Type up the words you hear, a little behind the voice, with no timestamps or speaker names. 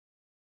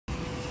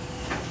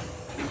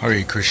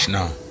Hare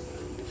Krishna.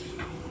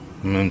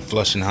 I'm in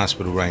Flushing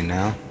Hospital right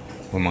now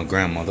with my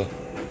grandmother.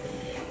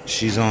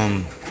 She's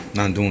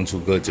not doing too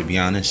good, to be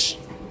honest.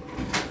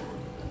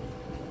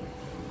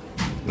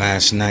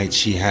 Last night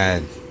she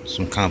had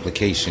some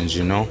complications,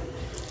 Her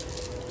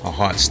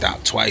heart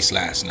stopped twice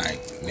last night.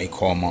 They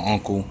called my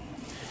uncle.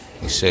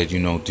 They said, do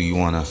you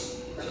want to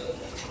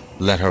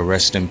let her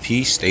rest in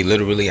peace? They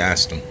literally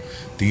asked him,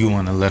 do you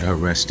want to let her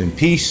rest in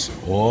peace,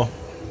 or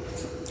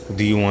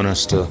do you want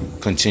us to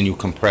continue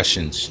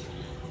compressions?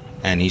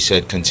 And he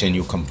said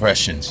continue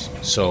compressions.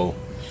 So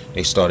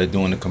they started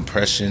doing the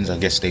compressions. I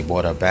guess they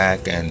brought her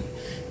back, and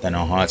then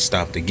her heart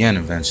stopped again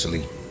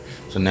eventually.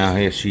 So now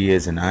here she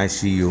is in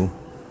ICU.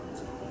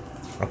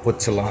 I put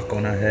talak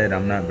on her head.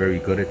 I'm not very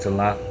good at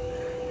talak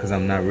because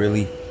I'm not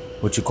really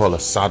what you call a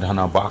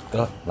sadhana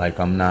bhakta.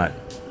 Like, I'm not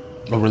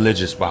a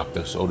religious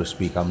bhakta, so to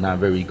speak. I'm not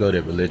very good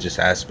at religious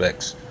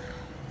aspects.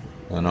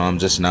 I'm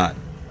just not.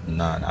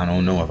 I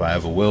don't know if I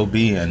ever will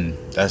be, and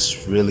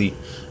that's really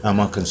not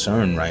my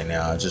concern right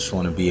now. I just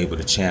want to be able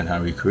to chant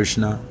Hare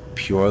Krishna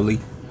purely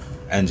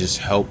and just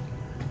help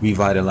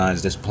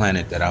revitalize this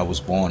planet that I was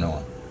born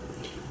on.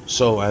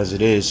 So as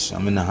it is,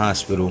 I'm in the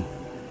hospital,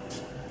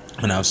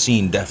 and I've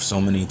seen death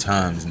so many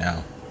times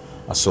now.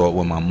 I saw it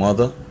with my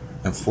mother,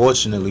 and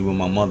fortunately with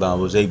my mother I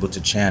was able to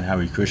chant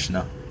Hare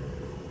Krishna,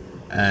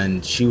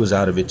 and she was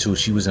out of it too.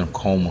 She was in a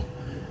coma,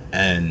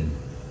 and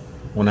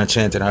when I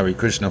chanted Hare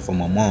Krishna for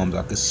my mom,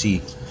 I could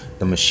see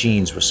the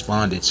machines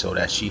responded so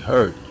that she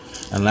heard.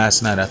 And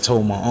last night I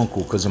told my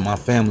uncle, because in my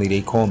family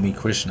they call me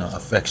Krishna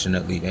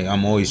affectionately.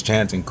 I'm always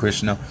chanting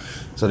Krishna,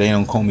 so they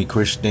don't call me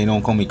Krishna. They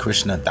don't call me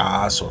Krishna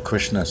Das or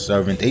Krishna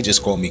servant. They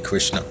just call me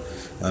Krishna.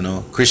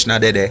 Krishna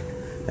Dede.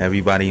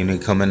 Everybody, when they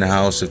come in the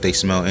house, if they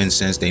smell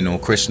incense, they know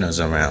Krishna's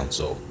around.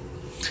 So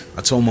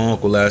I told my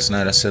uncle last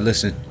night, I said,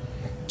 listen,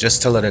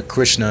 just tell her that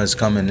Krishna is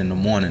coming in the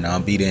morning. I'll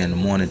be there in the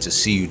morning to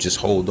see you. Just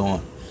hold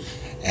on.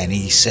 And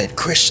he said,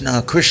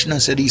 Krishna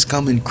said he's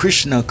coming,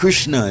 Krishna.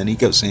 And he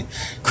kept saying,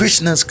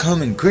 Krishna's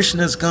coming.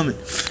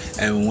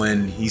 And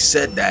when he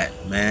said that,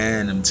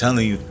 man, I'm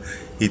telling you,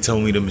 he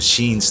told me the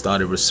machines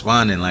started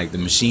responding, like the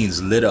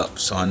machines lit up.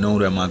 So I know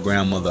that my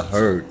grandmother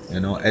heard,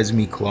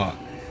 Esme Clark.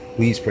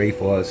 Please pray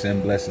for her,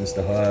 send blessings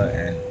to her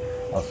and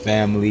her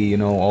family,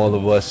 all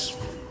of us.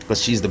 But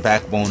she's the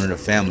backbone of the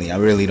family. I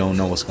really don't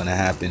know what's going to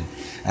happen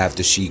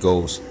after she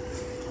goes.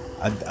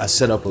 I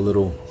set up a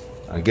little,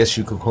 I guess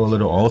you could call it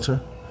an altar.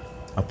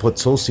 I put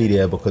Tulsi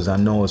there because I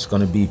know it's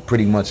going to be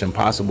pretty much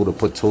impossible to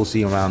put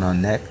Tulsi around her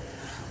neck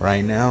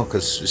right now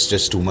because it's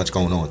just too much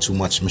going on, too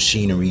much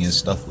machinery and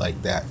stuff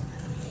like that.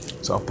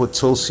 So I put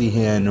Tulsi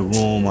here in the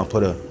room. I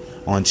put her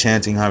on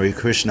chanting Hare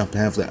Krishna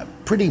pamphlet,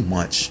 pretty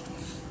much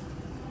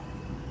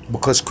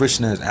because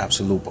Krishna is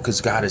absolute,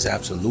 because God is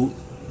absolute.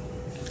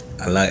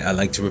 I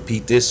like to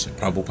repeat this.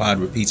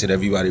 Prabhupada repeats it.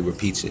 Everybody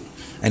repeats it.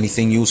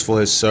 Anything used for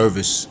his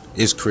service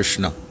is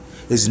Krishna.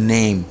 His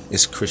name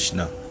is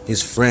Krishna.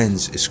 His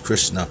friends is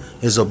Krishna.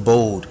 His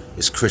abode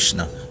is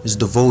Krishna. His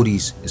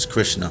devotees is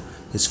Krishna.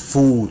 His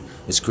food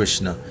is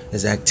Krishna.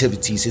 His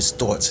activities, his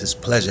thoughts, his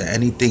pleasure,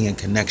 anything in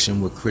connection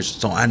with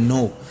Krishna. So I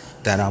know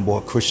that I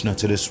brought Krishna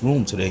to this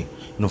room today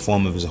in the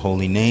form of his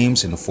holy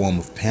names, in the form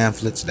of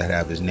pamphlets that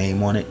have his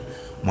name on it.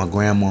 My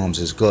grandmom's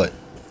is good.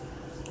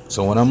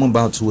 So what I'm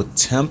about to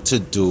attempt to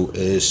do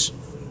is,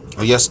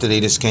 yesterday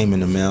this came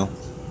in the mail,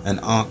 an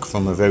ankh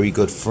from a very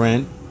good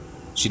friend.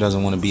 She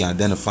doesn't want to be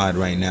identified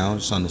right now.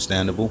 It's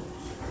understandable.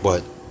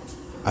 But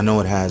I know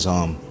it has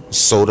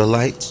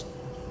sodalite.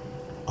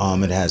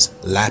 It has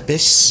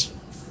lapis,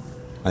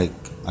 like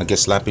I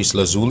guess lapis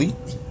lazuli,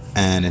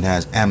 and it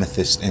has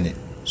amethyst in it.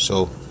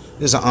 So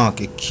there's an ankh,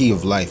 a key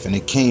of life, and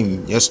it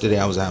came yesterday.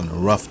 I was having a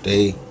rough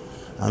day.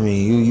 I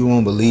mean, you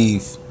won't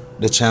believe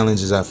the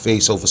challenges I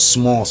face over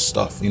small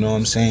stuff. You know what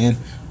I'm saying?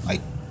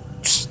 Like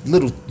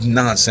little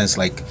nonsense,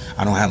 like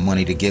I don't have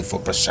money to give for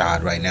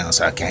prasad right now,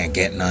 so I can't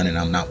get none, and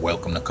I'm not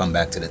welcome to come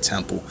back to the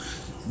temple.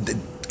 The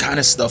kind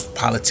of stuff,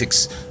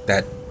 politics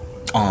that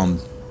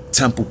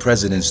temple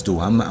presidents do,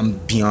 I'm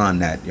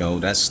beyond that,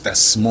 that's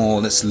small,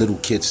 that's little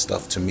kid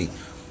stuff to me.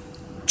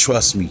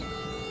 Trust me,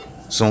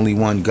 it's only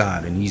one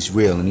God, and he's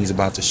real, and he's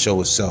about to show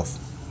himself.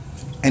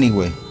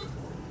 Anyway,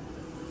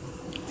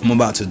 I'm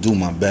about to do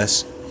my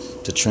best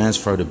to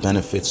transfer the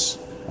benefits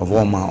of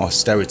all my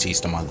austerities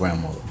to my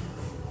grandmother.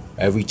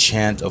 Every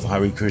chant of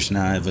Hare Krishna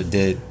I ever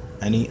did,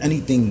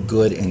 anything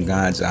good in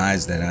God's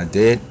eyes that I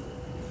did,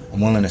 I'm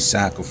willing to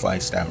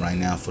sacrifice that right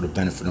now for the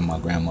benefit of my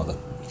grandmother.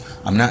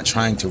 I'm not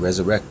trying to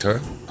resurrect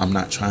her. I'm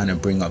not trying to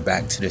bring her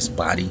back to this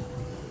body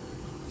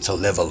to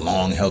live a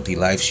long, healthy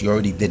life. She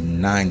already did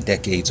 9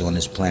 decades on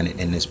this planet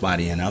in this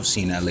body, and I've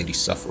seen that lady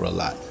suffer a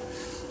lot.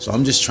 So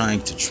I'm just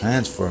trying to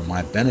transfer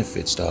my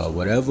benefits to her.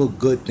 Whatever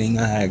good thing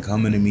I had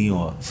coming to me,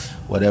 or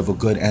whatever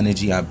good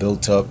energy I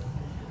built up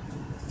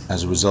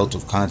as a result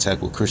of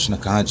contact with Krishna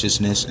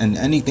consciousness, and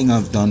anything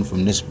I've done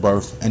from this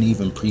birth and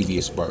even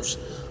previous births,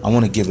 I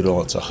want to give it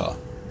all to her.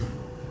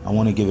 I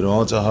want to give it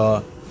all to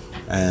her,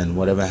 and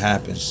whatever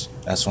happens,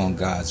 that's on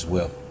God's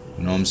will.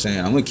 You know what I'm saying?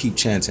 I'm going to keep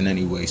chanting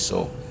anyway,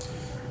 so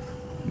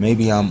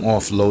maybe I'm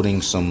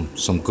offloading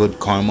some good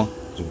karma,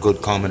 some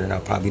good karma that I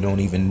probably don't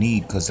even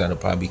need, because that'll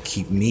probably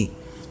keep me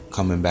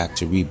coming back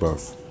to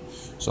rebirth.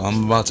 So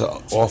I'm about to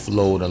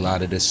offload a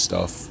lot of this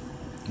stuff,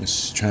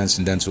 this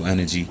transcendental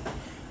energy,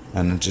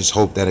 and I just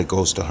hope that it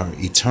goes to her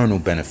eternal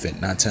benefit,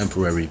 not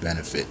temporary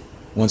benefit.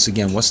 Once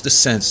again, what's the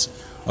sense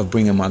of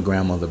bringing my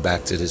grandmother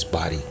back to this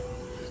body?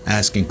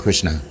 Asking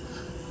Krishna.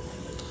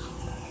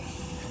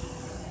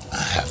 I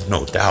have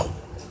no doubt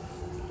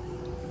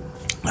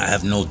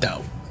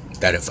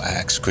that if I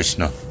ask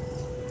Krishna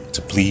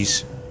to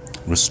please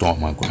restore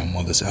my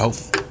grandmother's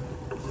health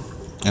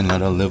and let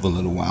her live a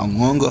little while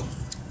longer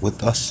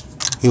with us,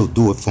 he'll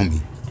do it for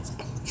me.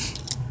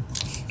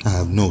 I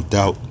have no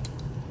doubt.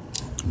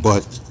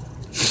 But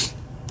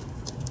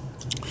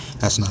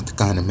that's not the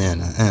kind of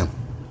man I am.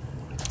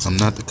 I'm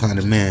not the kind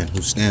of man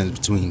who stands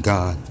between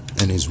God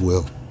and his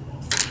will.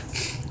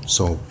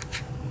 So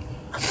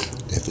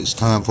if it's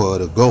time for her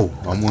to go,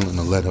 I'm willing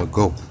to let her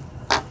go.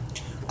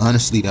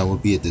 Honestly, that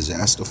would be a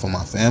disaster for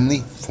my family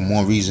for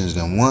more reasons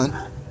than one.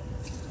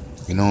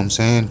 You know what I'm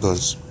saying?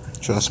 Because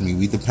trust me,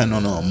 we depend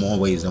on her in more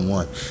ways than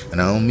one.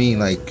 And I don't mean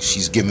like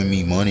she's giving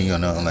me money or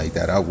nothing like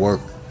that. I work,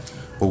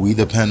 but we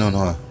depend on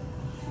her.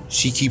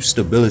 She keeps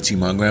stability.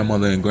 My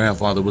grandmother and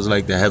grandfather was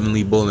like the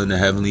heavenly bull and the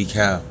heavenly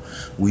cow.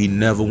 We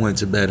never went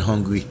to bed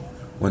hungry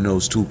when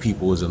those two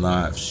people was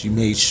alive. She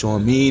made sure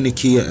me,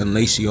 Nakia, and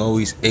Lacey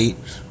always ate.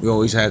 We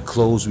always had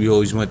clothes. We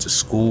always went to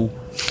school.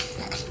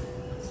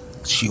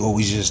 She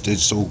always just did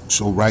so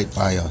right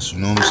by us. You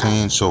know what I'm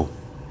saying? So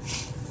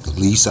the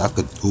least I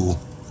could do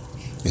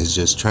is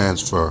just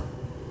transfer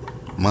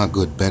my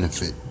good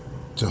benefit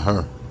to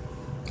her.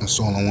 That's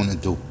all I want to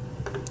do.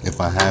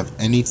 If I have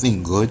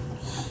anything good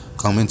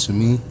coming to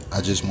me,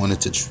 I just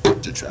wanted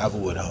to travel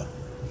with her.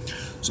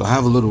 So I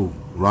have a little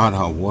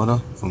Radha water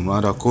from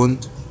Radha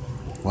Kund.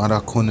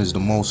 Radha Kund is the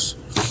most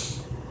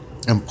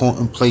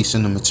important place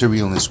in the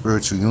material and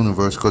spiritual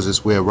universe, because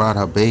it's where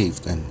Radha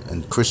bathed,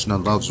 and Krishna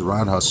loves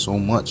Radha so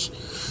much.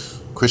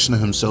 Krishna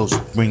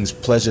himself brings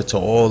pleasure to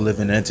all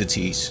living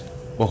entities.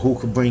 But who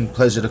could bring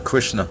pleasure to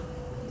Krishna?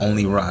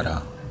 Only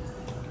Radha.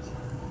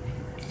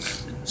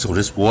 So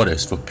this water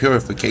is for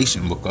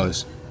purification,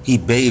 because he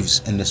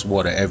bathes in this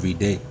water every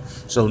day.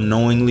 So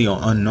knowingly or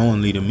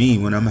unknowingly to me,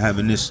 when I'm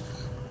having this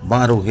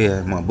bottle here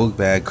in my book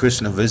bag,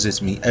 Krishna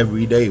visits me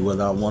every day,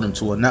 whether I want him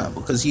to or not,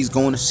 because he's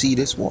going to see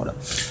this water.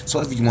 So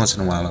every once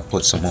in a while I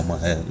put some on my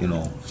head, you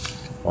know,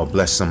 or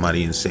bless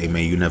somebody and say,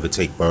 may you never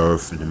take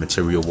birth in the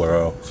material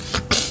world.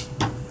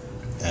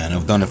 And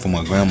I've done it for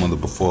my grandmother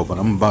before, but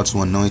I'm about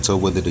to anoint her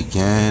with it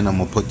again. I'm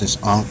gonna put this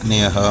ankh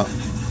near her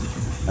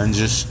and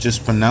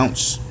just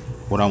pronounce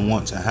what I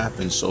want to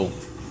happen. So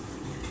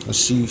let's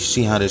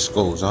see how this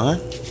goes. All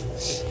right.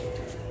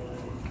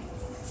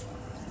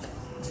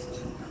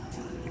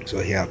 So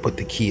here I put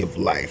the key of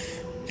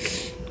life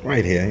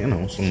right here, you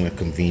know, somewhere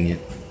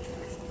convenient.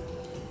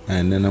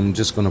 And then I'm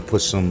just gonna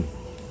put some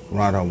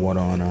Radha water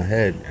on her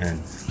head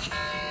and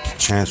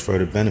transfer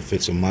the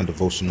benefits of my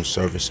devotional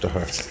service to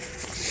her.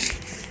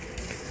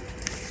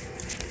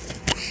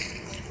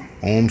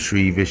 Om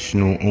Shri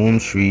Vishnu, Om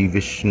Shri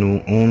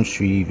Vishnu, Om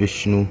Shri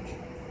Vishnu.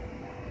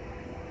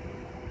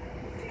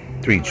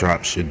 3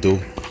 drops should do.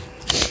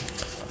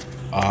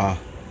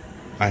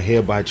 I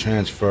hereby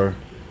transfer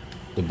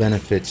the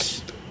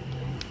benefits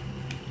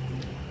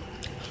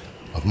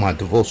of my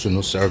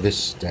devotional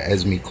service to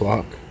Esme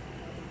Clark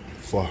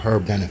for her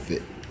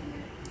benefit.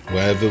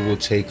 Wherever it will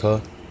take her,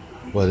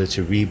 whether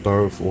to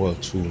rebirth or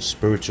to a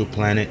spiritual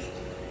planet,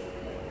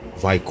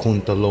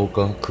 Vaikuntha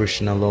Loka,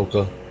 Krishna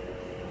Loka,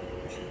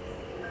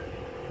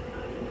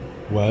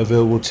 wherever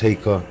it will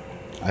take her,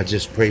 I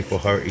just pray for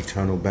her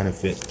eternal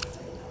benefit.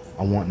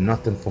 I want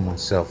nothing for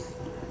myself.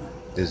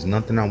 There's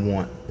nothing I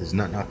want. There's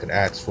nothing I could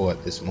ask for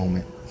at this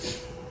moment,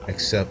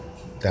 except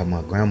that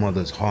my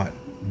grandmother's heart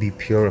be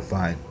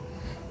purified,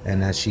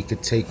 and that she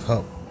could take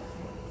up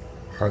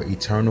her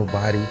eternal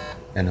body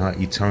and her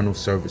eternal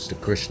service to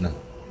Krishna.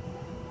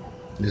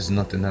 There's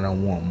nothing that I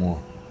want more.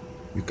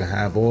 You can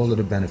have all of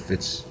the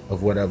benefits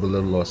of whatever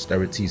little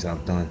austerities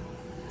I've done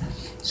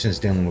since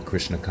dealing with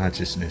Krishna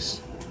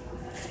consciousness.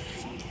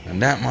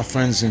 And that, my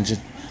friends and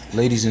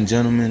ladies and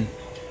gentlemen,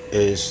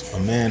 is a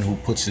man who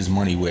puts his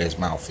money where his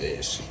mouth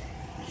is.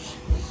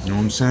 You know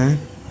what I'm saying?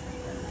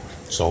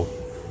 So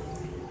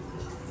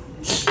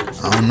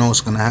I don't know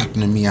what's gonna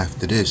happen to me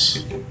after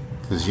this,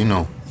 because you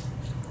know,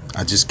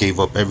 I just gave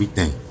up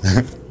everything.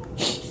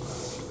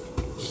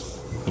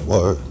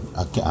 Word.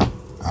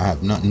 I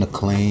have nothing to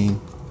claim.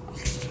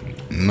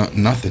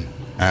 Nothing.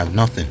 I have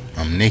nothing.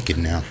 I'm naked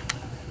now.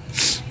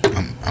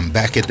 I'm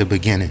back at the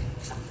beginning.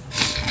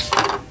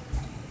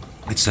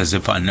 It's as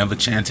if I never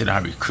chanted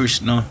Hare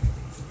Krishna.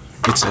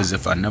 It's as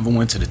if I never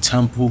went to the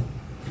temple.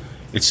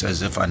 It's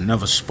as if I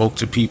never spoke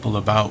to people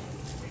about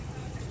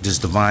this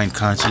divine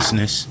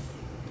consciousness.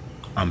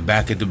 I'm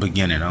back at the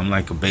beginning. I'm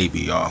like a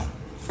baby, y'all.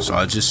 So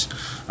I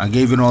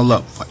gave it all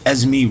up for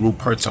Esme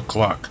Ruperta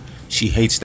Clark. She hates that.